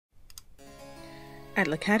At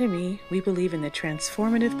L'Academy, we believe in the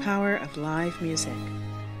transformative power of live music.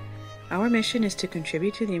 Our mission is to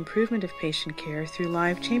contribute to the improvement of patient care through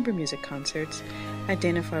live chamber music concerts at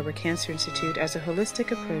Dana-Farber Cancer Institute as a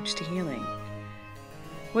holistic approach to healing.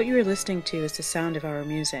 What you are listening to is the sound of our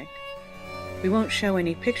music. We won't show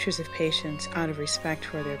any pictures of patients out of respect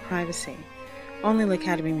for their privacy, only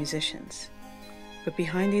L'Academy musicians. But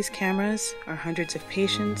behind these cameras are hundreds of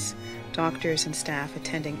patients, doctors, and staff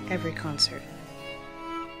attending every concert.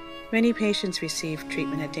 Many patients receive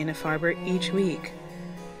treatment at Dana-Farber each week.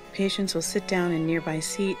 Patients will sit down in nearby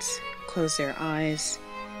seats, close their eyes,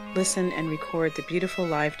 listen and record the beautiful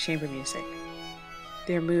live chamber music.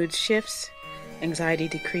 Their mood shifts, anxiety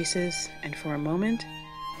decreases, and for a moment,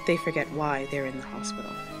 they forget why they're in the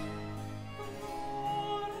hospital.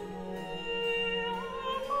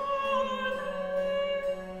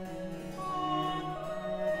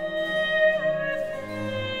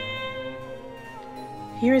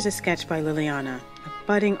 Here is a sketch by Liliana, a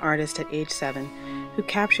budding artist at age 7, who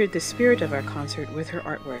captured the spirit of our concert with her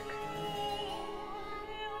artwork.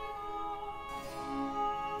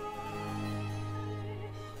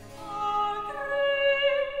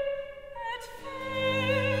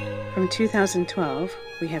 From 2012,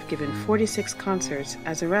 we have given 46 concerts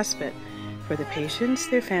as a respite for the patients,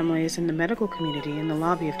 their families, and the medical community in the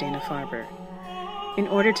lobby of Dana-Farber. In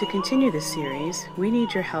order to continue this series, we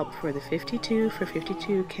need your help for the 52 for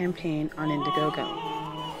 52 campaign on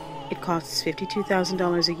Indiegogo. It costs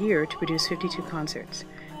 $52,000 a year to produce 52 concerts.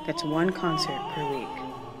 That's one concert per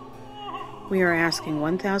week. We are asking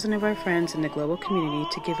 1,000 of our friends in the global community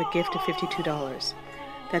to give a gift of $52.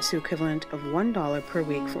 That's the equivalent of $1 per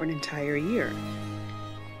week for an entire year.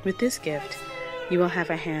 With this gift, you will have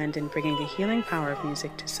a hand in bringing the healing power of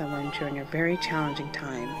music to someone during a very challenging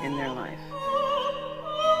time in their life.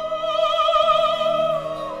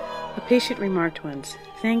 A patient remarked once,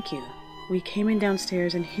 "Thank you. We came in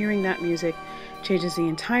downstairs and hearing that music changes the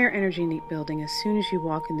entire energy in the building as soon as you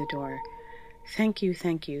walk in the door. Thank you,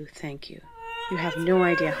 thank you, thank you. You have no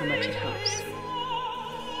idea how much it helps."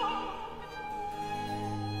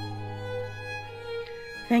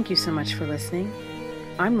 Thank you so much for listening.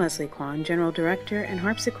 I'm Leslie Kwan, General Director and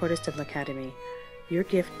harpsichordist of L'Academy. Your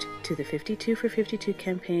gift to the 52 for 52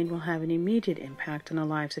 campaign will have an immediate impact on the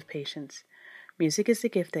lives of patients. Music is the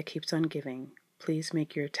gift that keeps on giving. Please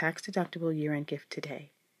make your tax-deductible year-end gift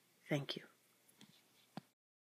today. Thank you.